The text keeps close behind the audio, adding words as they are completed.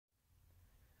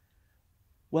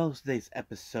Well, today's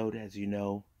episode, as you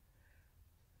know,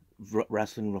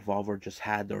 Wrestling Revolver just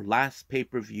had their last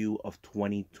pay-per-view of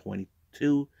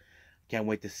 2022. Can't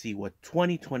wait to see what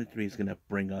 2023 is going to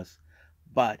bring us.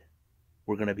 But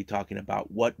we're going to be talking about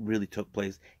what really took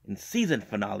place in season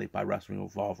finale by Wrestling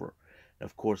Revolver. And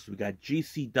of course, we got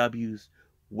GCW's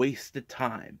Wasted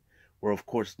Time, where of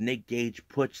course Nick Gage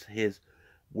puts his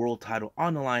world title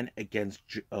on the line against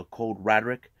Cold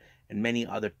Radrick, and many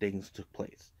other things took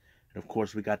place. And of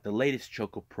course, we got the latest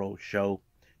ChocoPro show,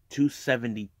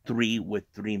 273 with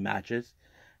 3 matches.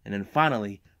 And then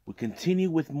finally, we continue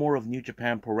with more of New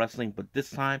Japan Pro Wrestling, but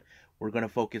this time we're going to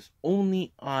focus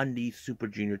only on the Super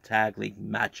Junior Tag League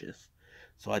matches.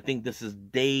 So I think this is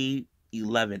day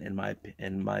 11 in my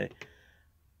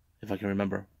if I can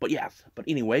remember. But yes, but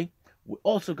anyway, we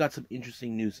also got some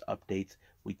interesting news updates.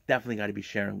 We definitely got to be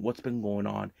sharing what's been going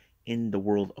on in the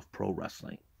world of pro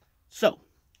wrestling. So,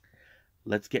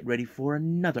 let's get ready for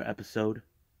another episode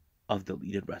of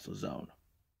Deleted Wrestle Zone.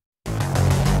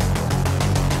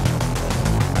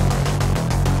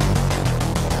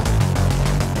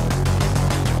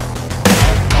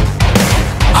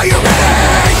 Are you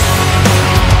ready?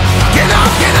 Get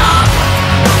up, get up!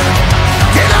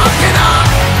 Get up, get up!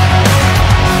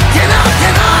 Get up,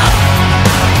 get up!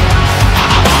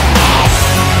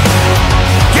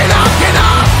 Get up, get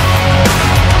up!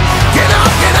 Get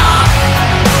up, get up!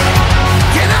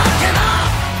 Get up, get up!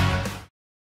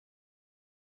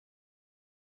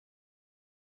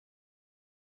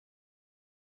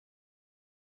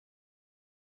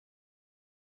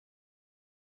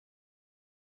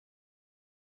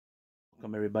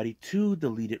 Welcome everybody to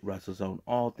Deleted Wrestle Zone,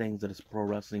 all things that is pro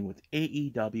wrestling with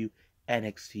AEW,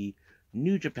 NXT,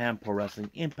 New Japan Pro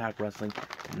Wrestling, Impact Wrestling,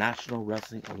 National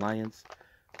Wrestling Alliance,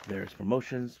 various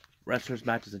promotions, wrestlers,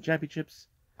 matches, and championships.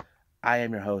 I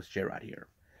am your host, J-Rod here.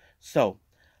 So,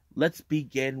 let's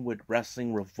begin with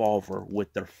Wrestling Revolver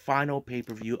with their final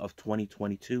pay-per-view of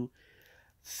 2022,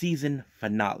 season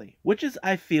finale, which is,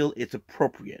 I feel, it's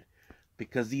appropriate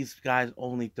because these guys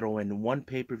only throw in one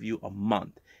pay-per-view a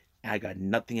month. I got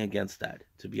nothing against that,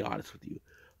 to be honest with you.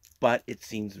 But it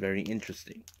seems very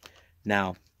interesting.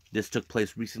 Now, this took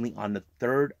place recently on the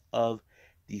 3rd of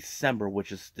December,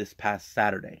 which is this past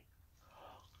Saturday.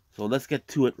 So let's get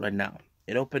to it right now.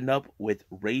 It opened up with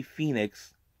Rey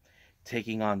Fenix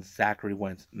taking on Zachary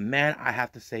Wentz. Man, I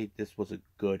have to say this was a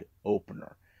good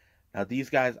opener. Now,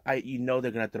 these guys, you know they're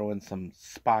going to throw in some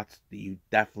spots that you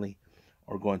definitely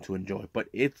are going to enjoy. But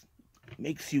it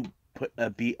makes you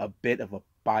be a bit of a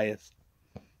biased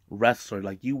wrestler.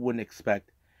 Like, you wouldn't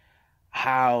expect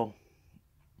how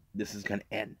this is going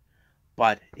to end.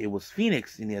 But it was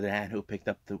Phoenix, on the other hand, who picked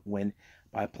up the win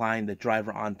by applying the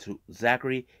driver onto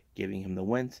Zachary, giving him the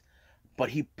wins.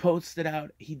 But he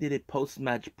did a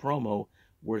post-match promo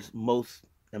where it's most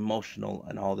emotional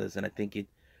and all this. And I think it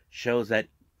shows that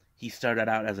he started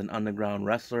out as an underground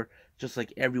wrestler, just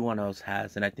like everyone else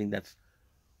has. And I think that's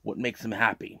what makes him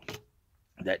happy.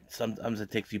 That sometimes it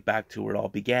takes you back to where it all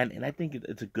began, and I think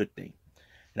it's a good thing.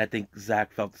 And I think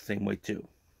Zach felt the same way too.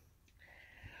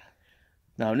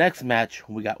 Now, next match,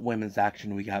 we got women's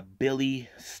action. We got Billy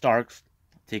Starks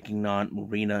taking on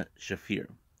Marina Shafir.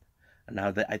 And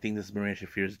now I think this is Marina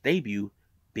Shafir's debut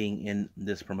being in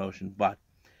this promotion, but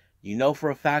you know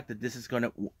for a fact that this is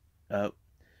going to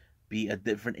be a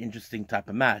different, interesting type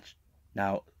of match.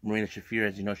 Now, Marina Shafir,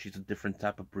 as you know, she's a different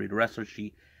type of breed wrestler.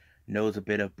 She knows a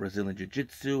bit of Brazilian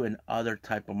Jiu-Jitsu and other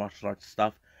type of martial arts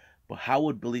stuff. But how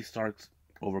would Billy Starks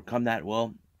overcome that?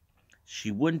 Well,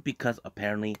 she wouldn't, because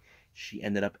apparently she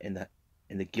ended up in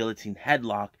the guillotine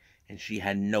headlock and she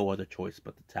had no other choice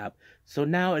but to tap. So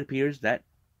now it appears that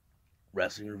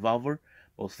Wrestling Revolver,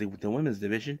 mostly with the women's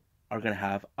division, are going to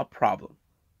have a problem.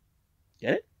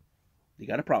 Get it? They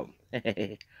got a problem.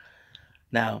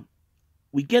 Now,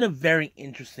 we get a very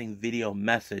interesting video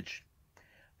message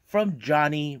from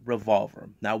Johnny Revolver.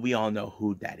 Now, we all know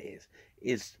who that is.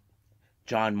 It's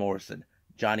John Morrison,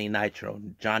 Johnny Nitro,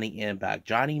 Johnny Impact,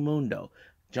 Johnny Mundo,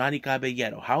 Johnny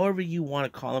Caballero, however you want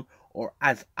to call him, or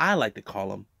as I like to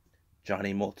call him,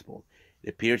 Johnny Multiple.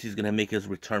 It appears he's going to make his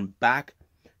return back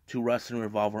to Wrestling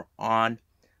Revolver on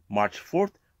March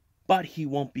 4th, but he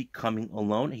won't be coming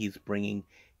alone. He's bringing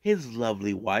his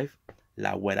lovely wife,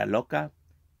 La Güera Loca,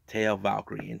 Taya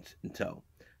Valkyrie, in tow.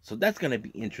 So that's going to be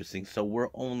interesting. So we're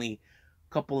only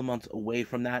a couple of months away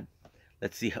from that.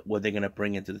 Let's see what they're going to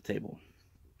bring into the table.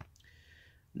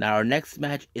 Now, our next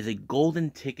match is a golden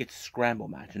ticket scramble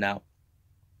match. Now,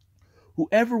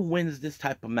 whoever wins this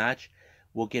type of match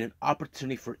will get an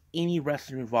opportunity for any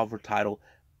Wrestling Revolver title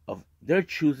of their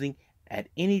choosing at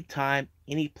any time,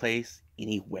 any place,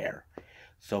 anywhere.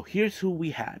 So here's who we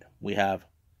had. We have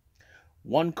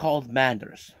one called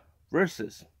Manders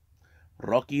versus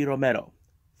Rocky Romero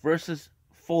versus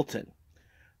Fulton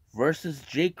versus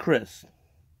Jay Chris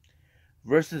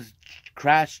versus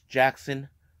Crash Jackson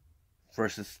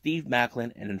versus Steve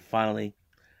Macklin, and then finally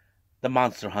the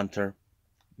Monster Hunter,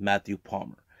 Matthew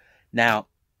Palmer. Now,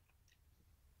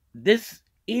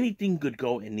 anything could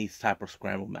go in these type of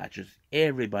scramble matches.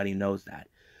 Everybody knows that.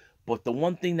 But the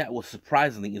one thing that was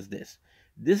surprising is this.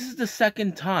 This is the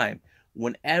second time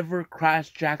whenever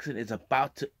Crash Jackson is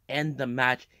about to end the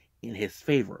match in his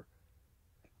favor,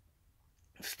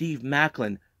 Steve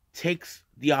Macklin takes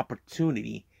the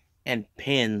opportunity and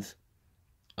pins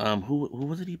who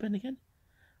was it he pinned again?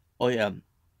 Oh yeah.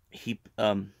 He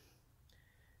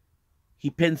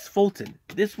pins Fulton.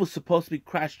 This was supposed to be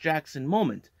Crash Jackson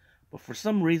moment, but for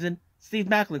some reason Steve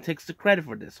Macklin takes the credit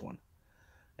for this one.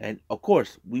 And of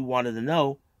course, we wanted to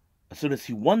know as soon as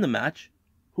he won the match,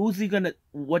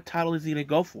 what title is he gonna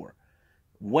go for?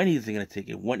 When is he gonna take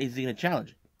it? When is he gonna challenge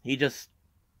it? He just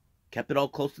kept it all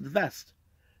close to the vest.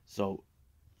 So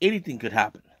anything could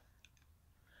happen.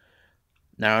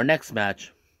 Now our next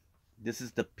match, this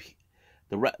is the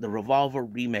Revolver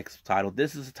Remix title.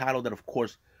 This is a title that, of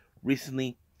course,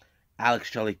 recently Alex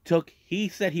Shelley took. He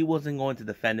said he wasn't going to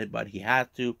defend it, but he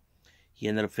had to. He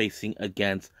ended up facing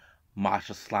against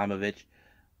Masha Slamovich.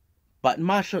 But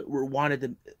Masha wanted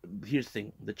to. Here's the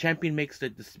thing: the champion makes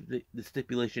the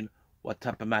stipulation what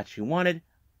type of match he wanted.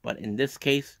 But in this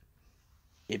case,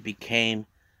 it became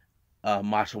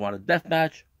Masha wanted a death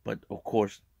match, but of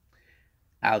course,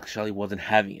 Alex Shelley wasn't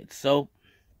having it. So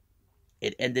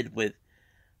it ended with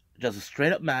just a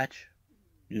straight up match.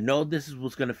 You know this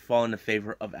was going to fall in the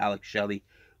favor of Alex Shelley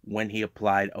when he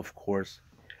applied, of course,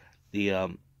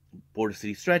 the Border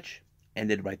City stretch.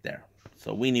 Ended right there.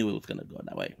 So we knew it was going to go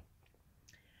that way.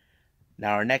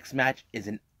 Now our next match is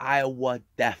an Iowa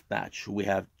death match. We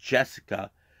have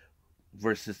Jessica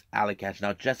versus Alley Catch.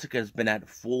 Now Jessica has been at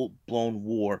full-blown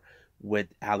war with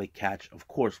Alley Catch. Of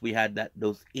course, we had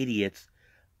those idiots,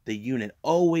 the unit,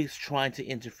 always trying to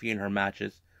interfere in her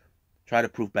matches, try to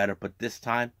prove better. But this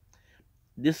time,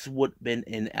 this would have been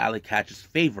in Alley Catch's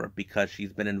favor because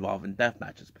she's been involved in death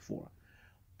matches before.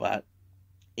 But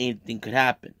anything could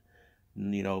happen.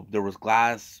 You know, there was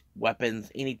glass,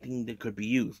 weapons, anything that could be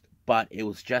used. But it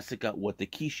was Jessica with the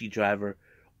Kishi driver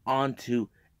onto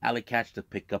Alley Catch to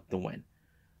pick up the win.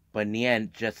 But in the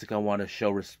end, Jessica wanted to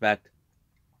show respect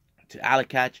to Alley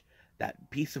Catch. That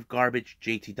piece of garbage,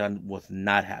 JT Dunn was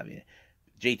not having it.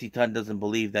 JT Dunn doesn't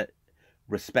believe that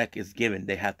respect is given.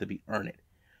 They have to be earned.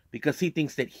 Because he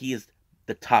thinks that he is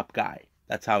the top guy.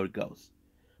 That's how it goes.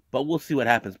 But we'll see what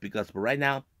happens because right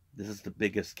now, this is the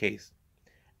biggest case.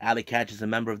 Alley Catch is a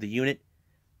member of the unit.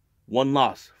 One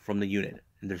loss from the unit.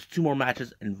 And there's 2 more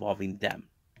matches involving them.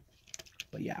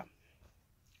 But yeah.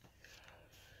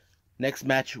 Next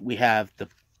match, we have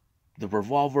the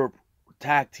Revolver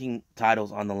tag team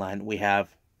titles on the line. We have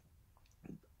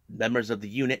members of the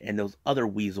unit and those other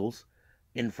weasels,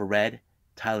 Infrared,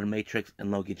 Tyler Matrix, and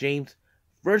Logan James,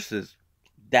 versus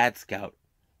Dad Scout,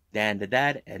 Dan the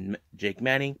Dad, and Jake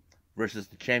Manning, versus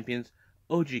the champions,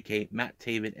 OGK, Matt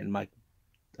Taven, and Mike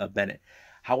Bennett.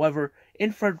 However,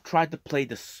 Infrared tried to play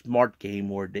the smart game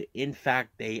where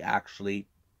they actually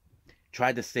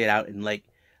tried to stay it out and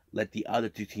let the other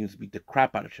 2 teams beat the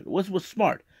crap out of each other. Which was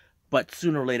smart. But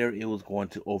sooner or later, it was going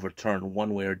to overturn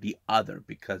one way or the other.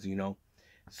 Because,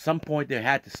 some point they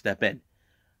had to step in.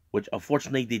 Which,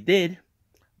 unfortunately, they did.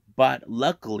 But,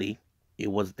 luckily,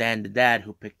 it was Dan the Dad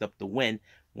who picked up the win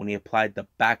when he applied the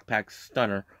backpack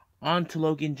stunner onto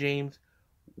Logan James.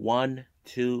 1,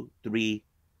 2, 3.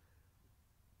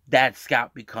 Dad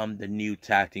Scout become the new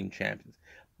tag team champions.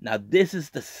 Now, this is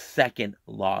the second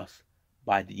loss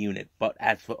by the unit. But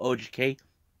as for OGK,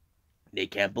 they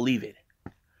can't believe it.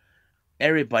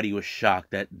 Everybody was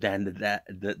shocked that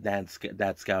Dad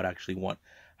Scout actually won.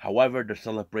 However, their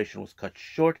celebration was cut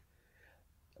short.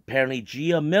 Apparently,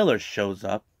 Gia Miller shows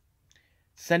up,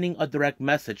 sending a direct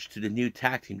message to the new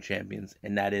tag team champions.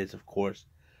 And that is, of course,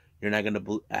 you're not going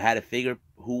to... I had to figure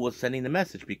who was sending the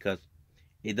message because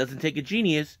it doesn't take a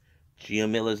genius. Gia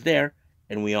Miller's there,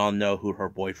 and we all know who her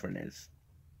boyfriend is.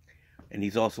 And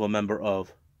he's also a member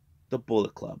of the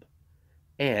Bullet Club.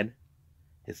 And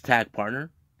his tag partner,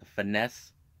 the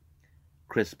Finesse,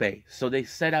 Chris Bay. So they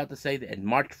set out to say that on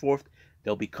March 4th,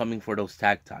 they'll be coming for those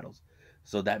tag titles.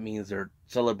 So that means their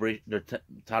celebration, their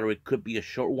title could be a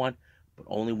short one, but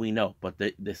only we know. But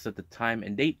they said the time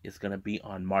and date is going to be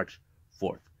on March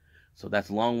 4th. So that's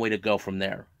a long way to go from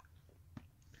there.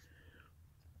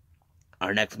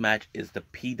 Our next match is the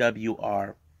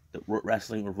PWR, the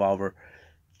Wrestling Revolver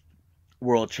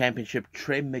World Championship,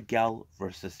 Trey Miguel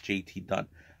versus JT Dunn.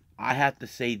 I have to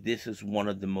say this is one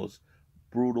of the most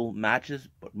brutal matches,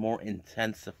 but more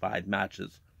intensified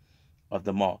matches of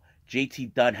them all.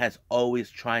 JT Dunn has always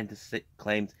tried to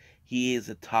claims he is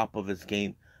the top of his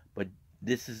game, but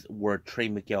this is where Trey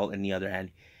Miguel, on the other hand,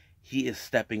 he is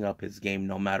stepping up his game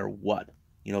no matter what.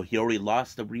 You know, he already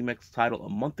lost the Remix title a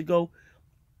month ago.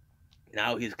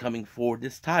 Now he's coming for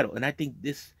this title, and I think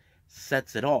this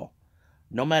sets it all.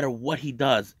 No matter what he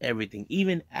does, everything,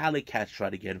 even Alley Cats try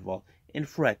to get involved, and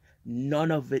Fred, none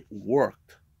of it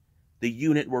worked. The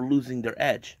unit were losing their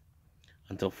edge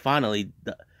until finally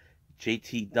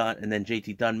JT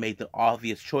Dunn made the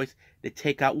obvious choice to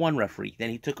take out one referee.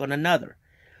 Then he took on another,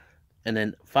 and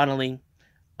then finally,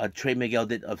 Trey Miguel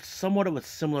did somewhat of a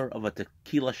similar of a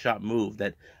tequila shot move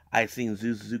that I've seen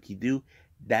Suzuki do.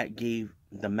 That gave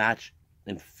the match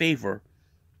in favor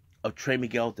of Trey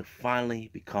Miguel to finally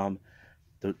become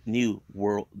the new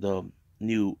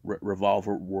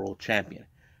Revolver World Champion.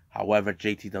 However,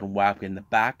 JT Dunn whacked in the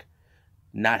back,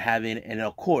 not having, and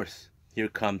of course, here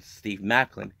comes Steve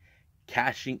Macklin,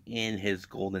 cashing in his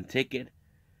golden ticket,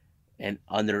 and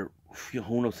under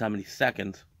who knows how many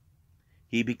seconds,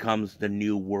 he becomes the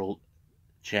new world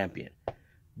champion.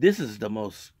 This is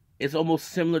it's almost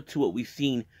similar to what we've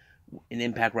seen in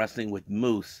Impact Wrestling with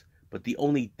Moose, but the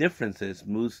only difference is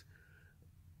Moose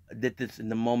did this in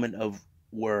the moment of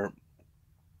where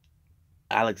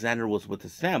Alexander was with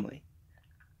his family.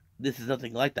 This is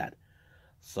nothing like that.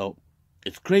 So,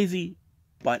 it's crazy,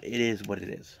 but it is what it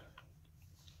is.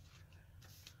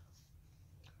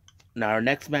 Now, our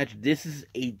next match, this is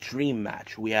a dream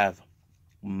match. We have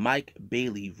Mike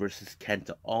Bailey versus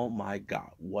Kenta. Oh my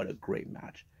God, what a great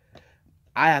match.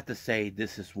 I have to say,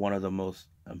 this is one of the most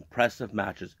impressive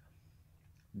matches.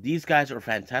 These guys are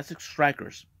fantastic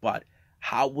strikers, but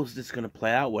how was this going to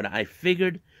play out when I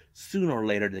figured sooner or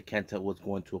later that Kenta was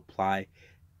going to apply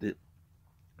the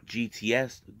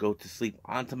GTS, go to sleep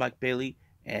onto Mike Bailey,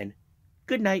 and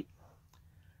good night.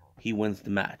 He wins the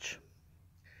match.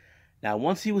 Now,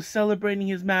 once he was celebrating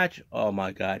his match, oh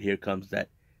my God, here comes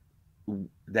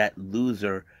that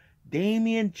loser,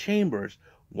 Damian Chambers,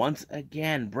 once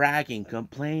again bragging,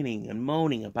 complaining, and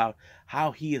moaning about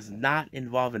how he is not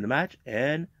involved in the match,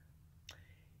 and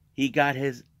he got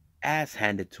his ass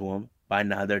handed to him by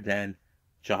none other than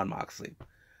Jon Moxley.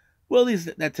 Well, at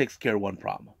least that takes care of one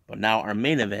problem. But now our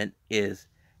main event is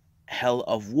Hell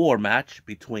of War match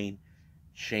between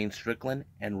Shane Strickland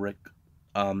and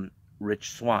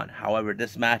Rich Swann. However,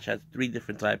 this match has 3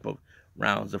 different type of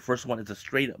rounds. The first one is a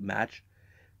straight up match.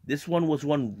 This one was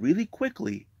won really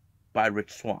quickly by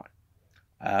Rich Swann.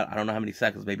 I don't know how many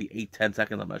seconds, maybe 8-10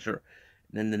 seconds, I'm not sure.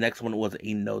 And then the next one was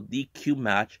a no DQ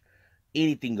match.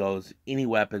 Anything goes, any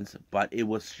weapons, but it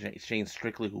was Shane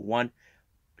Strickland who won.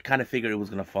 I kind of figured it was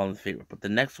going to fall in favor. But the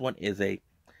next one is a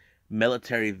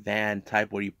military van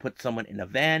type where you put someone in a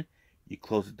van, you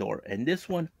close the door. And this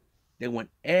one, they went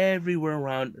everywhere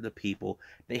around the people.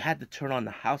 They had to turn on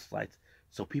the house lights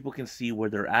so people can see where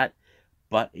they're at.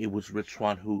 But it was Rich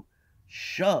Swann who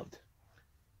shoved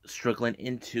Strickland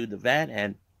into the van,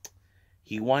 and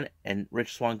he won. And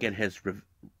Rich Swann get his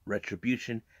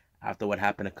retribution after what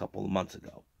happened a couple of months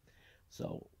ago.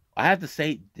 So I have to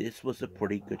say this was a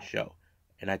pretty good show,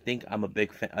 and I think I'm a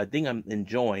big fan. I think I'm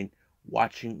enjoying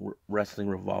watching Wrestling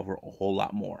Revolver a whole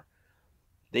lot more.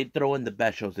 They throw in the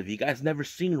best shows. If you guys never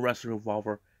seen Wrestling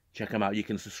Revolver, check them out. You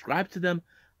can subscribe to them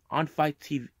on Fight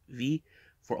TV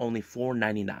for only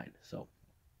 $4.99. So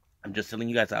I'm just telling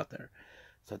you guys out there.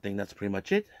 So I think that's pretty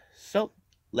much it. So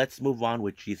let's move on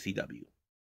with GCW.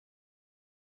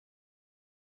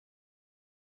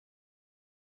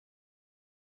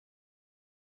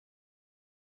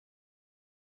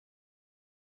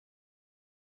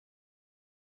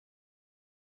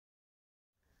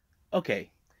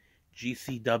 Okay,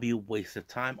 GCW Waste of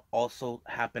Time also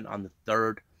happened on the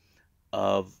 3rd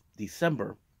of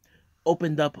December.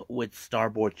 Opened up with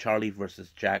Starboy Charlie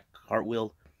versus Jack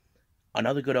Cartwheel.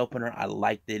 Another good opener. I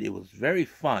liked it. It was very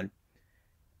fun.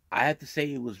 I have to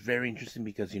say it was very interesting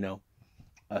because, you know,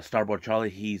 Starboy Charlie,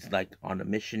 he's like on a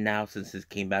mission now since he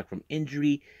came back from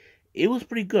injury. It was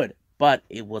pretty good. But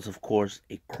it was, of course,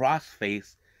 a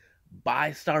crossface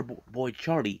by Starboy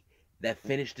Charlie that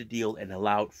finished the deal and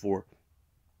allowed for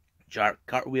Jack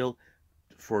Cartwheel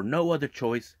for no other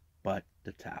choice but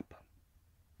the tap.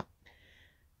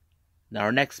 Now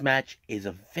our next match is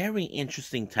a very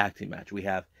interesting tag team match. We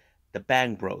have the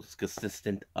Bang Bros,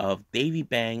 consistent of Davey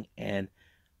Bang and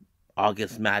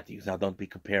August Matthews. Now don't be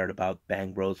compared about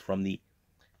Bang Bros from the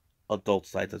adult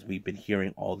sides as we've been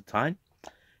hearing all the time.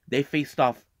 They faced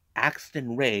off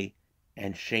Axton Ray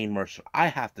and Shane Mercer. I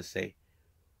have to say,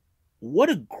 what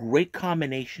a great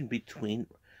combination between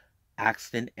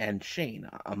Axton and Shane.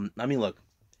 I mean, look,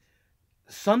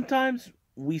 sometimes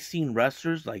we've seen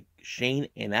wrestlers like Shane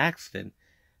and Axton,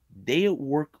 they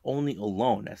work only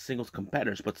alone as singles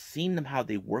competitors, but seeing them how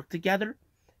they work together,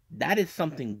 that is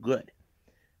something good.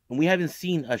 And we haven't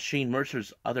seen a Shane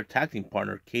Mercer's other tag team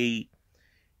partner,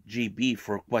 KGB,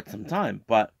 for quite some time,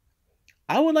 but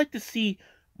I would like to see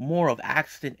more of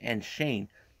Axton and Shane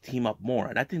team up more.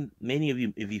 And I think many of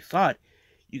you, if you saw it,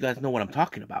 you guys know what I'm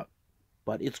talking about.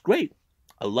 But it's great.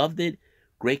 I loved it.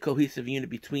 Great cohesive unit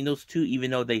between those two,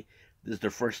 even though this is their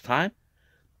first time.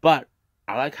 But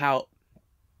I like how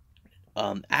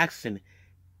Axton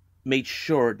made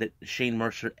sure that Shane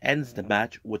Mercer ends the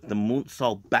match with the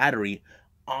moonsault battery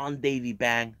on Davey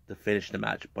Bang to finish the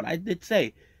match. But I did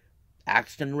say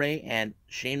Axton Ray and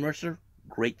Shane Mercer,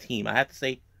 great team. I have to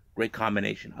say, great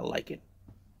combination. I like it.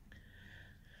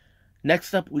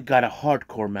 Next up, we got a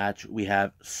hardcore match. We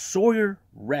have Sawyer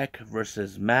Wreck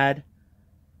versus Madman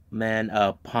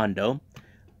Pondo.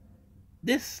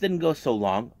 This didn't go so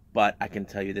long, but I can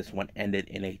tell you this one ended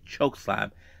in a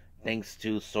chokeslam thanks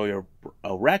to Sawyer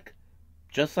Wreck.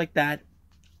 Just like that,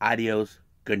 adios,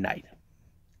 good night.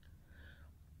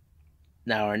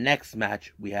 Now our next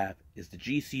match we have is the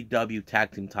GCW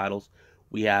Tag Team titles.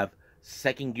 We have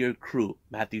Second Gear Crew,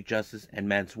 Matthew Justice and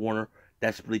Mance Warner,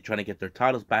 desperately trying to get their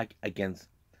titles back against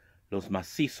Los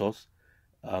Macizos,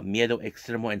 Miedo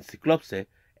Extremo and Ciclopse,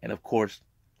 and of course,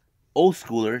 old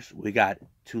schoolers, we got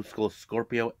Two Skull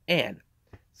Scorpio and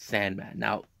Sandman.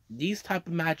 Now, these type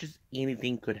of matches,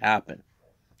 anything could happen.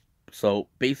 So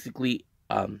basically,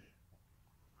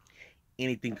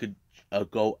 anything could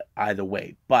go either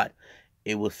way. But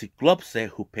it was Ciclopse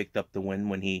who picked up the win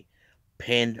when he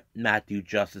pinned Matthew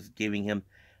Justice, giving him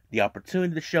the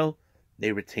opportunity to show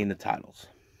they retain the titles.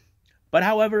 But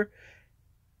however,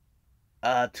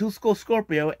 Two Skull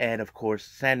Scorpio and of course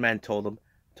Sandman told them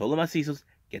Macizos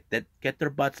get their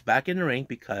butts back in the ring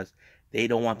because they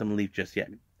don't want them to leave just yet.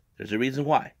 There's a reason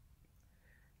why.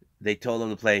 They told them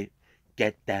to play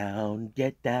Get Down,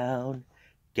 Get Down,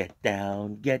 Get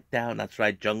Down, Get Down. That's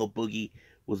right, Jungle Boogie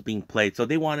was being played. So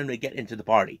they wanted him to get into the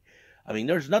party. I mean,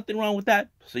 there's nothing wrong with that.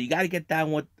 So you got to get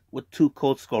down with Two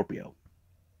Cold Scorpio.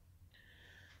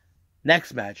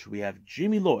 Next match, we have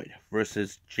Jimmy Lloyd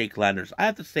versus Jake Landers. I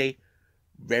have to say,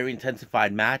 very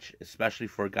intensified match, especially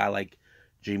for a guy like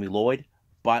Jimmy Lloyd.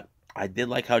 But I did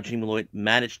like how Jimmy Lloyd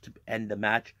managed to end the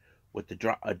match with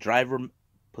a driver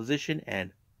position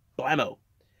and blammo,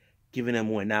 giving him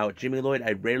a win. Now, Jimmy Lloyd,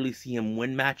 I rarely see him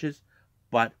win matches,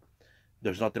 but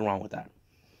there's nothing wrong with that.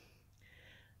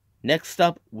 Next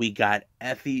up, we got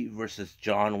Effie versus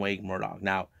John Wayne Murdoch.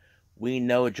 Now, we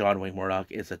know John Wayne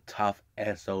Murdoch is a tough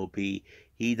SOB.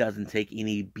 He doesn't take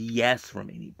any BS from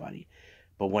anybody.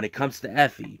 But when it comes to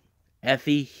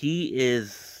Effie, he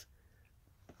is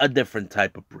a different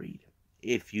type of breed,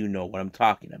 if you know what I'm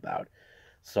talking about.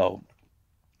 So,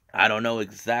 I don't know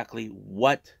exactly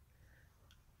what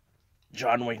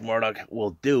John Wayne Murdoch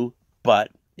will do,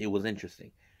 but it was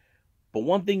interesting. But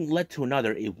one thing led to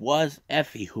another. It was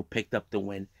Effie who picked up the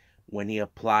win when he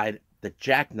applied the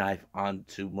jackknife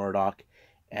onto Murdoch,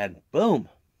 and boom,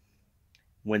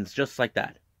 wins just like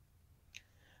that.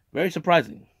 Very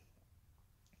surprising.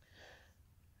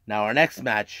 Now our next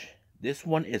match, this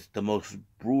one is the most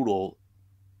brutal,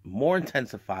 more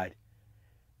intensified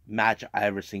match I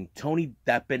ever seen. Tony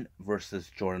Deppen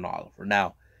versus Jordan Oliver.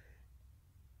 Now,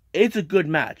 it's a good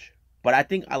match, but I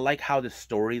think I like how the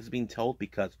story is being told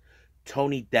because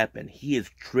Tony Deppen, he is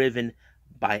driven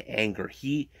by anger.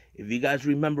 If you guys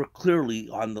remember clearly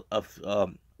on a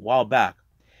while back,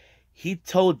 he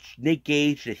told Nick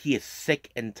Gage that he is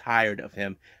sick and tired of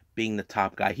him being the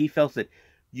top guy. He felt that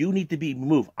you need to be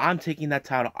moved. I'm taking that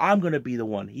title. I'm going to be the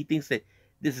one. He thinks that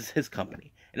this is his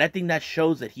company. And I think that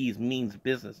shows that he means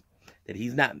business, that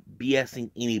he's not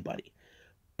BSing anybody.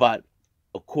 But,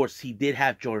 of course, he did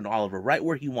have Jordan Oliver right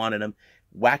where he wanted him,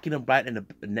 whacking him right in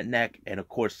the neck. And, of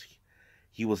course,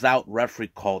 he was out. Referee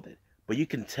called it. But you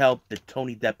can tell that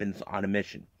Tony Deppen's on a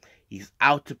mission. He's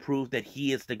out to prove that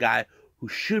he is the guy who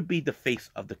should be the face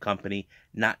of the company,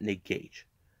 not Nick Gage.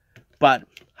 But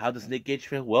how does Nick Gage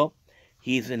feel? Well,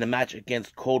 he's in a match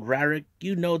against Cold Rarick.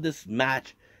 You know this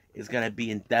match is going to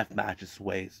be in death matches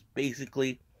ways.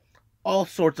 Basically, all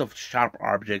sorts of sharp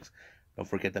objects. Don't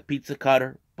forget the pizza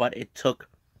cutter. But it took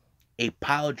a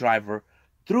pile driver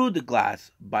through the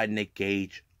glass by Nick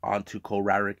Gage onto Cold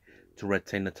Rarick to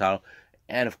retain the title.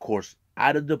 And of course,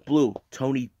 out of the blue,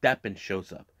 Tony Deppen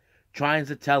shows up, trying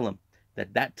to tell him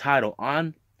that that title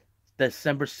on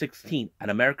December 16th at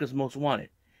America's Most Wanted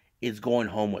is going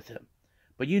home with him.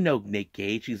 But you know Nick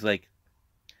Gage,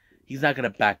 he he's not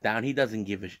going to back down. He doesn't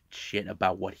give a shit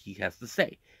about what he has to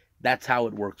say. That's how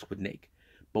it works with Nick.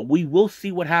 But we will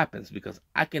see what happens, because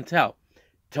I can tell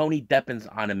Tony Deppin's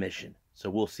on a mission. So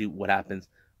we'll see what happens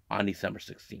on December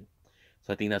 16th.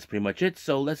 So I think that's pretty much it.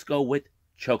 So let's go with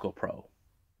ChocoPro.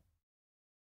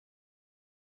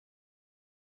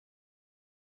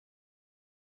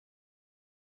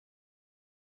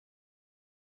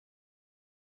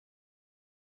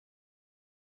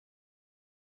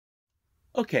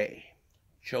 Okay,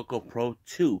 ChocoPro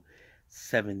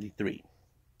 273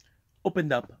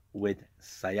 opened up with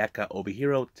Sayaka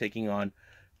Obihiro taking on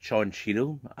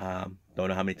Chonchiru. Don't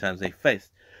know how many times they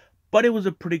faced, but it was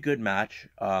a pretty good match.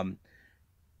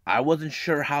 I wasn't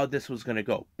sure how this was going to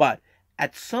go, but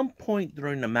at some point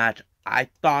during the match, I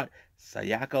thought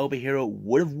Sayaka Obihiro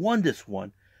would have won this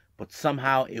one, but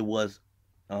somehow it was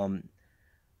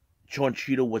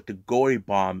Chonchiru with the gory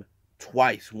bomb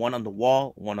twice, one on the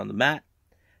wall, one on the mat,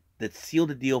 that sealed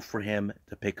the deal for him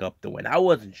to pick up the win. I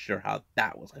wasn't sure how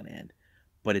that was going to end,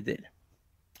 but it did.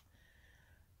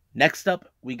 Next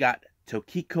up, we got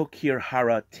Tokiko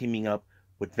Kirihara teaming up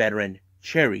with veteran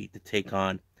Cherry to take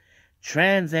on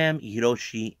Trans Am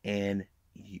Hiroshi and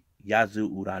Yazu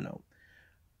Urano.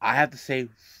 I have to say,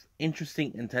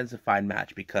 interesting, intensified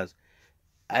match, because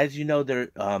as you know,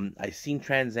 I've seen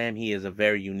Trans Am. He is a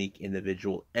very unique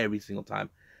individual every single time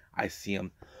I see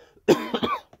him.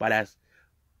 But as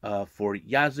for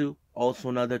Yazu, also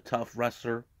another tough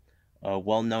wrestler,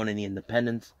 well known in the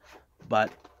independents,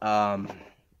 but not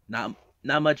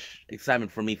much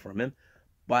excitement for me from him.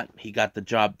 But he got the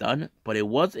job done. But it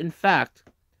was, in fact,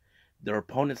 their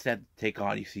opponents that take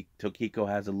on. You see, Tokiko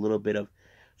has a little bit of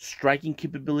striking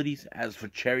capabilities. As for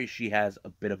Cherry, she has a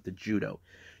bit of the judo.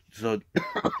 So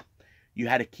you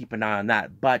had to keep an eye on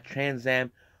that. But Trans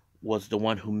Am was the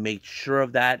one who made sure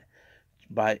of that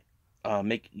by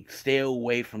stay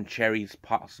away from Cherry's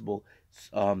possible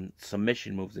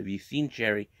submission moves. If you've seen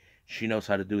Cherry, she knows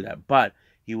how to do that. But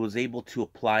he was able to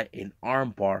apply an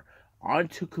armbar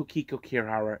onto Tokiko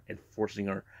Kirihara and forcing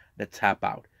her to tap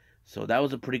out. So that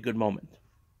was a pretty good moment.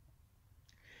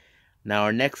 Now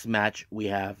our next match, we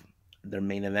have their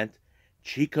main event,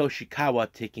 Chiko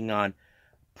Shikawa taking on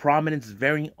Prominence's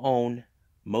very own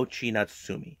Mochi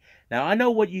Natsumi. Now I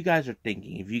know what you guys are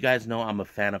thinking. If you guys know I'm a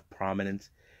fan of Prominence,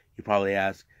 you probably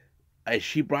ask, is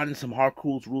she brought in some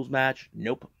hardcore rules match?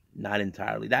 Nope, not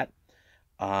entirely that.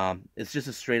 It's just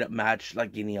a straight up match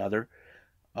like any other.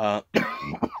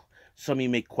 Some of you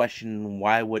may question,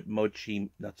 why would Mochi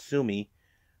Natsumi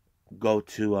go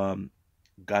to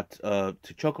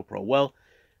ChocoPro? Well,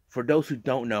 for those who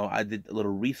don't know, I did a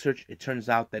little research. It turns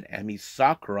out that Emi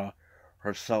Sakura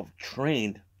herself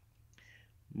trained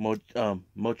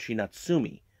Mochi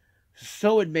Natsumi,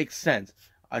 so it makes sense.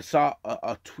 I saw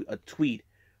a tweet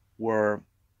where,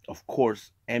 of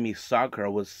course, Emi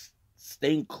Sakura was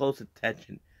staying close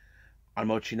attention on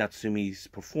Mochi Natsumi's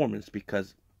performance,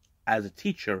 because as a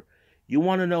teacher, you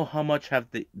want to know how much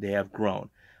they have grown.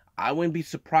 I wouldn't be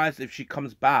surprised if she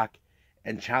comes back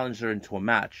and challenges her into a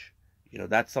match. You know,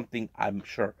 that's something I'm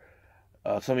sure.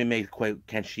 Somebody may quite,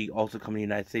 can she also come to the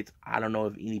United States? I don't know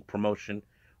if any promotion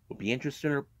would be interested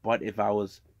in her, but if I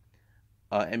was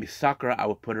Emi Sakura, I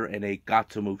would put her in a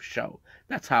Got Move show.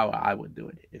 That's how I would do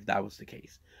it if that was the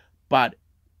case. But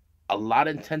a lot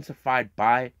intensified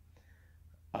by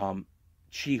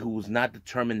Chi, who was not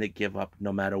determined to give up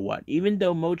no matter what. Even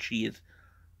though Mochi is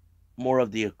more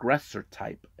of the aggressor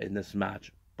type in this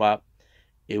match, but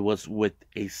it was with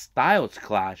a styles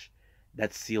clash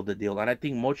that sealed the deal. And I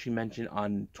think Mochi mentioned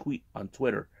on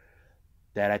Twitter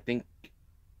that I think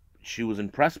she was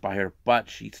impressed by her, but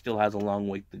she still has a long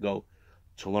way to go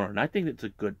to learn. I think it's a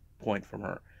good point from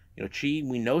her. You know, Chi,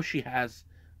 we know she has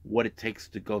what it takes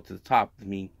to go to the top. I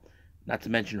mean, not to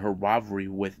mention her rivalry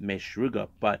with Mei Shiruga,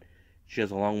 but she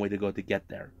has a long way to go to get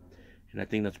there. And I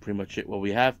think that's pretty much it what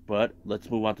we have. But let's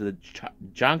move on to the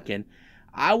Jonkin.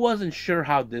 I wasn't sure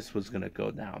how this was going to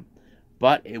go down,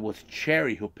 but it was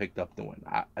Cherry who picked up the win,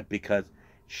 because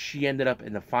she ended up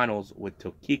in the finals with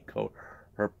Tokiko,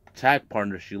 her tag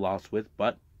partner she lost with,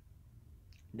 but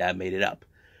that made it up.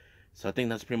 So I think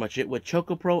that's pretty much it with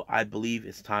ChocoPro. I believe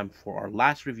it's time for our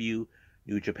last review,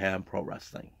 New Japan Pro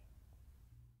Wrestling.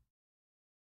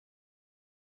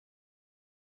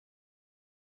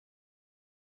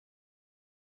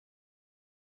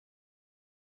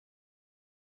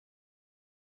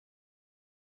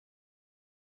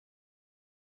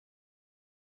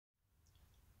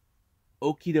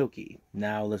 Okie dokie.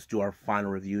 Now let's do our final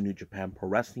review, New Japan Pro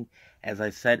Wrestling. As I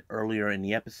said earlier in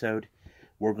the episode,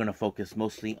 we're going to focus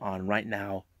mostly on right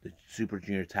now the Super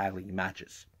Junior Tag League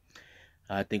matches.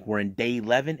 I think we're in day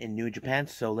 11 in New Japan,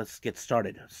 so let's get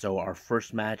started. So our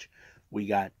first match, we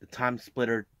got the time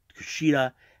splitter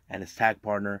Kushida and his tag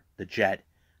partner, the Jet,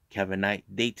 Kevin Knight.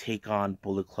 They take on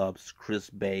Bullet Club's Chris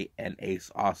Bay and Ace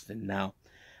Austin. Now,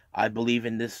 I believe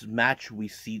in this match we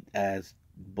see as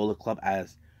Bullet Club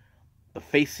as the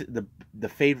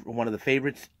favorite, one of the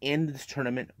favorites in this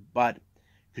tournament, but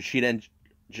Kushida and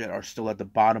Jet are still at the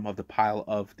bottom of the pile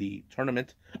of the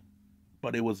tournament.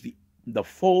 But it was the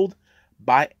fold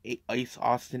by Ace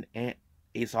Austin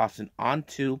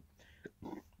onto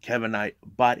Kevin Knight,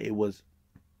 but it was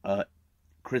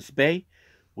Chris Bay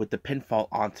with the pinfall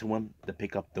onto him to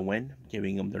pick up the win,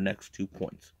 giving him their next 2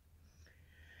 points.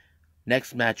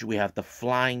 Next match, we have the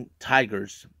Flying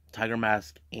Tigers, Tiger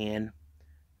Mask and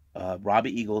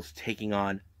Robbie Eagles taking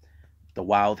on the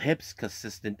Wild Hips,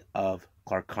 consistent of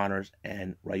Clark Connors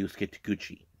and Ryusuke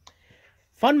Taguchi.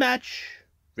 Fun match,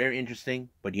 very interesting,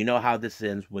 but you know how this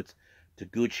ends with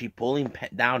Taguchi pulling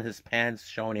down his pants,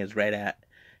 showing his red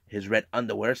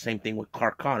underwear. Same thing with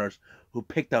Clark Connors, who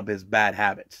picked up his bad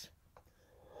habits.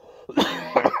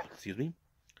 Excuse me.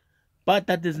 But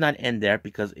that does not end there,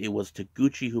 because it was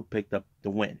Taguchi who picked up the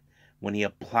win when he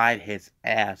applied his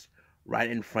ass right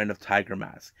in front of Tiger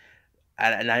Mask.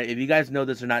 And if you guys know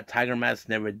this or not, Tiger Mask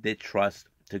never did trust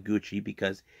Taguchi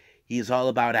because he's all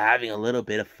about having a little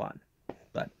bit of fun.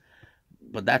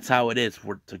 But that's how it is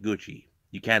for Taguchi.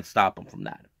 You can't stop him from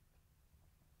that.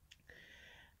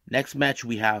 Next match,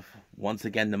 we have, once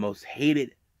again, the most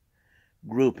hated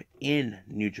group in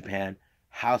New Japan,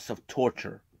 House of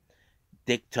Torture.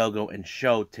 Dick Togo and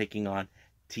Sho taking on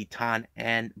Titan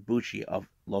and Bushi of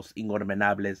Los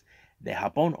Ingobernables de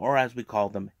Japón, or as we call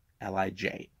them,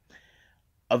 LIJ.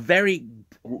 A very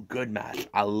good match.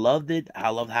 I loved it.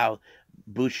 I loved how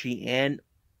Bushi and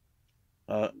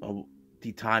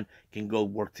Titan can go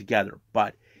work together.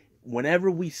 But whenever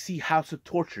we see House of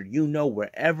Torture, you know,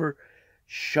 wherever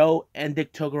Sho and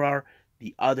Dick Togo are,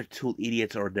 the other two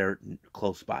idiots are there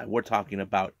close by. We're talking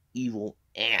about Evil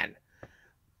and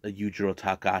Yujiro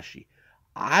Takahashi.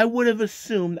 I would have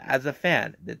assumed as a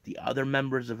fan that the other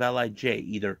members of LIJ,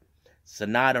 either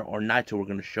Sanada or Naito, were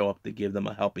going to show up to give them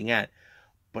a helping hand.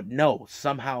 But no,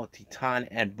 somehow Titan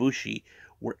and Bushi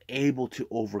were able to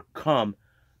overcome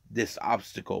this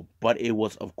obstacle. But it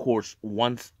was, of course,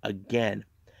 once again,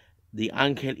 the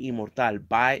Ángel Inmortal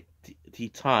by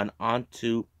Titan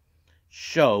onto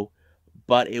Sho,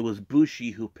 but it was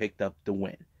Bushi who picked up the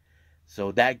win.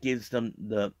 So that gives them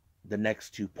the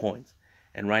next 2 points.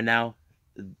 And right now,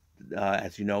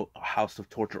 as you know, House of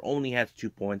Torture only has 2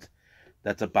 points.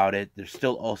 That's about it. They're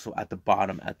still also at the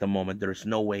bottom at the moment. There's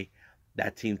no way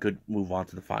that team could move on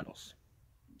to the finals.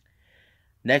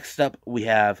 Next up, we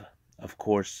have, of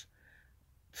course,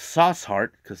 Sauce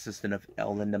Heart, consistent of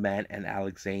El Lindaman and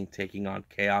Alex Zane, taking on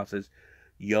Chaos's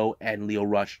Yo and Leo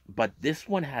Rush. But this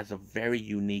one has a very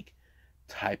unique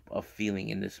type of feeling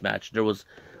in this match. There was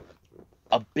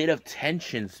a bit of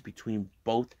tensions between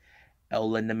both El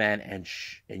Lindaman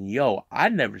and Yo.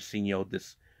 I'd never seen Yo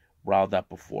this riled up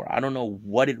before. I don't know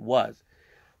what it was.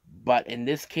 But in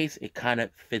this case, it kind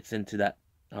of fits into that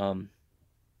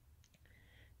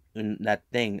in that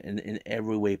thing in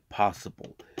every way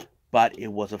possible. But it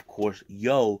was, of course,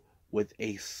 Yo with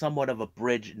a somewhat of a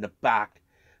bridge in the back,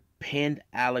 pinned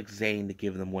Alex Zane to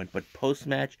give them win. But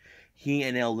post-match, he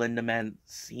and El Lindaman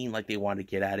seemed like they wanted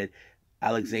to get at it.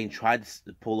 Alex Zane tried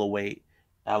to pull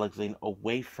Alex Zane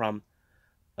away from,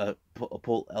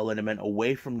 pull El Lindaman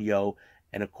away from Yo.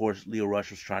 And, of course, Leo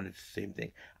Rush was trying to do the same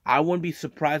thing. I wouldn't be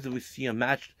surprised if we see a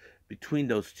match between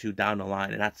those two down the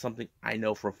line. And that's something I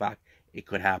know for a fact it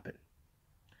could happen.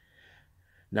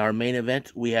 Now, our main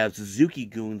event, we have Suzuki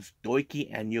Goons, Doiki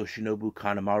and Yoshinobu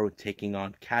Kanemaru taking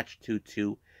on Catch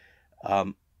 22,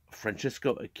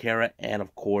 Francisco Akira, and,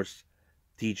 of course,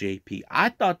 TJP. I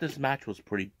thought this match was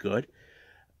pretty good.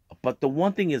 But the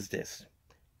one thing is this.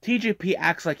 TJP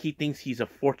acts like he thinks he's a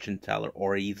fortune teller,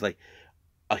 or he's like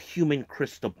a human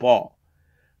crystal ball.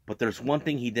 But there's one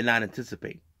thing he did not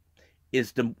anticipate.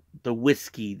 Is the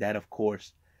whiskey that, of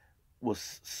course,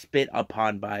 was spit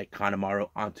upon by Kanemaru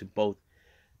onto both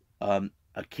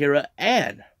Akira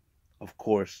and, of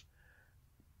course,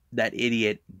 that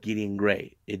idiot Gideon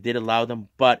Gray. It did allow them,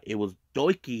 but it was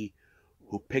Doiki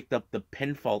who picked up the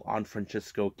pinfall on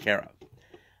Francisco Akira.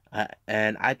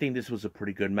 And I think this was a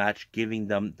pretty good match, giving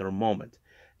them their moment.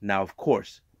 Now, of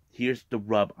course, here's the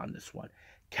rub on this one.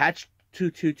 Catch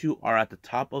 222 are at the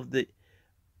top of the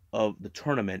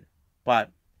tournament,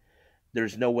 but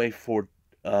there's no way for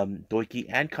Doiki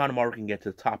and Kanemaru can get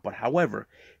to the top. But however,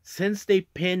 since they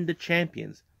pinned the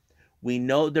champions, we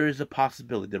know there is a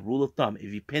possibility. The rule of thumb: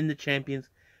 if you pin the champions,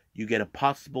 you get a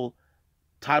possible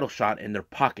title shot in their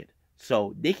pocket.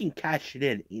 So they can cash it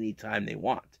in anytime they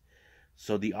want.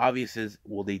 So the obvious is,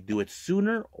 will they do it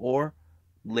sooner or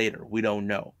later? We don't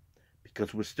know,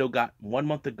 because we still got 1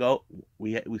 month to go.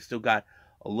 We still got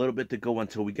a little bit to go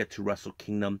until we get to Wrestle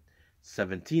Kingdom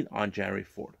 17 on January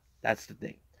 4th. That's the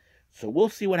thing. So we'll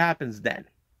see what happens then.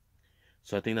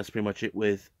 So I think that's pretty much it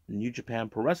with New Japan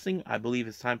Pro Wrestling. I believe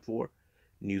it's time for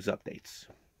news updates.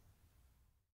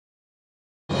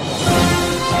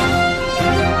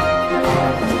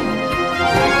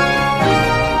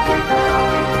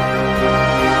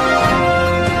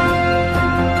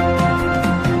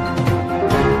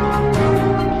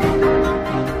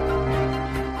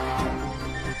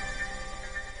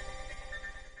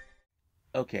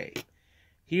 Okay,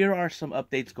 here are some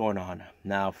updates going on.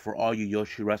 Now, for all you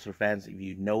Joshi wrestler fans, if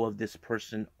you know of this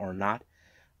person or not,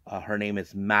 her name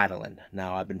is Madeline.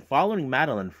 Now, I've been following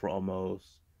Madeline for almost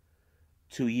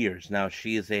 2 years. Now,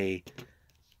 she is a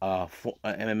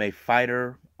MMA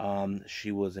fighter.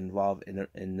 She was involved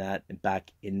in that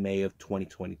back in May of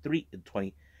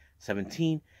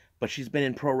 2017. But she's been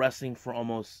in pro wrestling for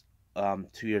almost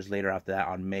 2 years later after that,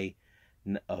 on May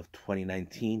of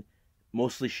 2019.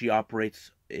 Mostly she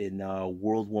operates in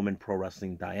World Woman Pro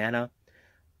Wrestling Diana.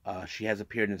 She has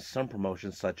appeared in some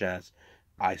promotions such as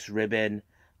Ice Ribbon,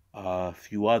 a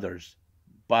few others.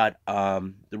 But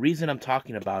the reason I'm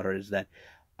talking about her is that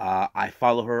I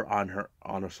follow her on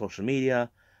her social media.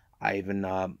 I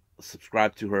even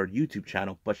subscribe to her YouTube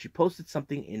channel. But she posted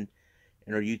something in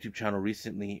her YouTube channel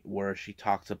recently where she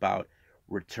talks about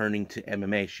returning to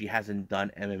MMA. She hasn't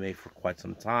done MMA for quite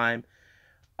some time.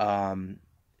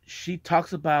 She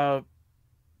talks about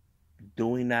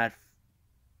doing that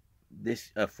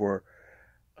for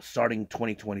starting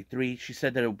 2023. She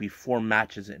said that it would be 4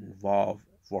 matches involved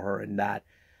for her in that.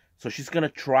 So she's going to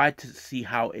try to see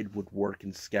how it would work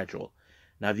and schedule.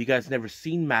 Now, if you guys never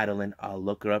seen Madeline,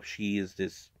 look her up. She is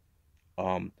this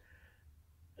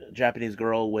Japanese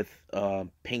girl with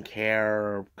pink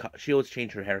hair. She always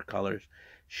changes her hair colors.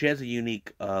 She has a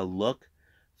unique look.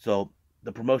 So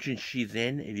the promotion she's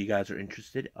in, if you guys are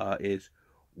interested, is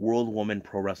World Woman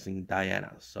Pro Wrestling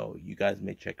Diana. So you guys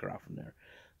may check her out from there.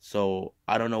 So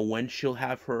I don't know when she'll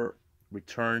have her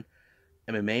return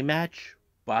MMA match,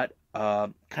 but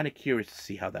kind of curious to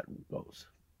see how that goes.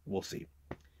 We'll see.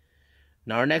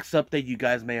 Now, our next update, you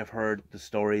guys may have heard the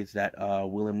stories that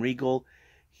William Regal,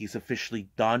 he's officially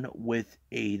done with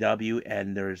AEW,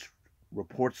 and there's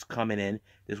reports coming in.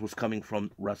 This was coming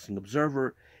from Wrestling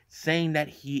Observer, saying that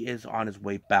he is on his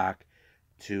way back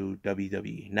to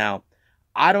WWE. Now,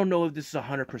 I don't know if this is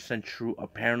 100% true.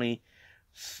 Apparently,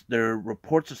 there are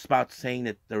reports about saying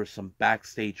that there were some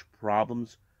backstage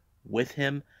problems with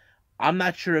him. I'm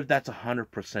not sure if that's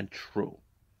 100% true.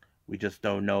 We just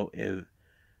don't know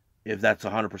if that's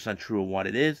 100% true and what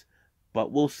it is.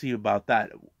 But we'll see about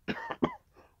that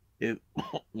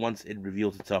once it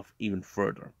reveals itself even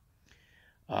further.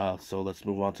 So let's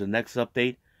move on to the next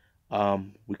update.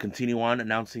 We continue on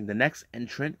announcing the next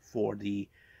entrant for the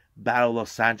Battle of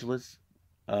Los Angeles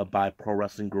by Pro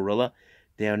Wrestling Guerrilla.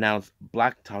 They announced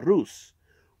Black Taurus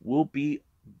will be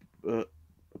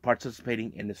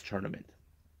participating in this tournament.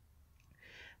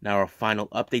 Now, our final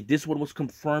update. This one was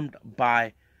confirmed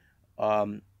by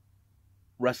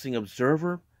Wrestling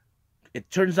Observer.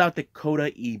 It turns out that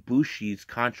Kota Ibushi's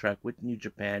contract with New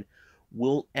Japan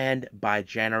will end by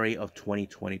January of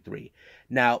 2023.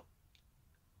 Now,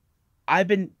 I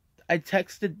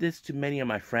texted this to many of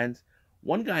my friends.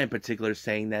 One guy in particular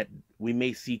saying that we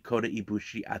may see Kota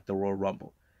Ibushi at the Royal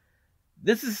Rumble.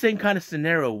 This is the same kind of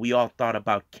scenario we all thought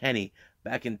about Kenny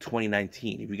back in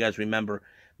 2019. If you guys remember,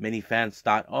 many fans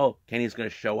thought, oh, Kenny's going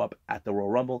to show up at the Royal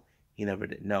Rumble. He never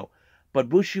did. No. But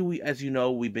Bushi, as you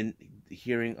know, we've been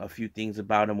hearing a few things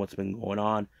about him, what's been going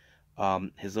on.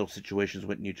 His little situations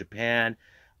with New Japan,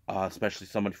 especially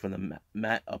somebody from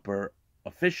the upper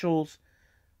officials.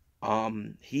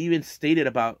 He even stated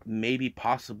about maybe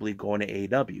possibly going to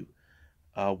AEW.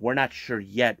 We're not sure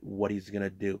yet what he's going to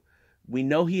do. We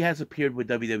know he has appeared with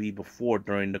WWE before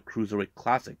during the Cruiserweight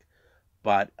Classic,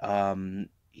 but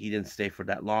he didn't stay for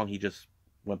that long. He just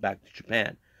went back to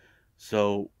Japan.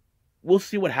 So we'll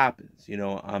see what happens. You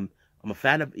know, I'm a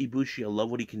fan of Ibushi. I love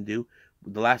what he can do.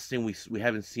 The last thing we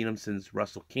haven't seen him since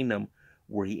Wrestle Kingdom,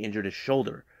 where he injured his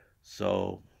shoulder.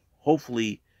 So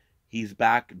hopefully he's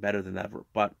back better than ever.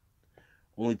 But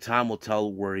only time will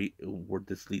tell where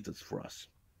this leads us for us.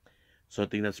 So I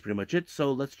think that's pretty much it.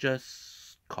 So let's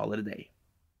just call it a day.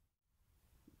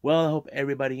 Well, I hope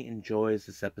everybody enjoys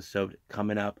this episode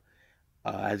coming up.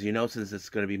 As you know, since it's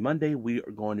going to be Monday, we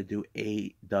are going to do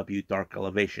AEW Dark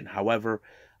Elevation. However,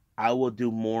 I will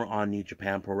do more on New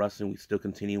Japan Pro Wrestling. We still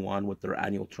continue on with their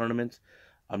annual tournaments.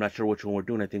 I'm not sure which one we're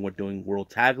doing. I think we're doing World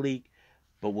Tag League,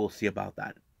 but we'll see about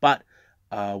that. But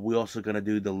we're also going to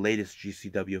do the latest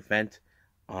GCW event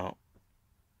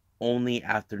only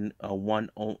after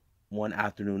one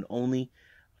afternoon only.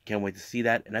 Can't wait to see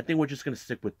that. And I think we're just going to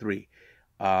stick with 3.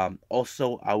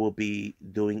 Also, I will be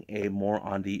doing a more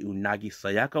on the Unagi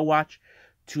Sayaka watch.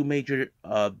 2 major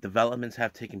developments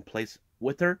have taken place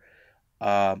with her.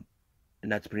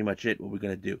 And that's pretty much it, what we're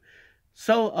going to do.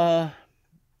 So,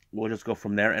 we'll just go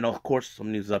from there. And, of course,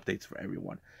 some news updates for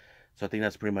everyone. So, I think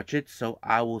that's pretty much it. So,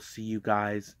 I will see you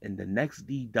guys in the next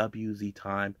DWZ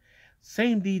time.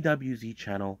 Same DWZ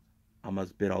channel. I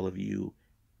must bid all of you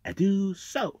adieu.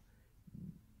 So,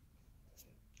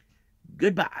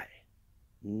 goodbye.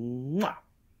 Mwah.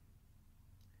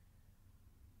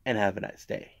 And have a nice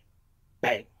day.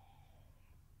 Bang.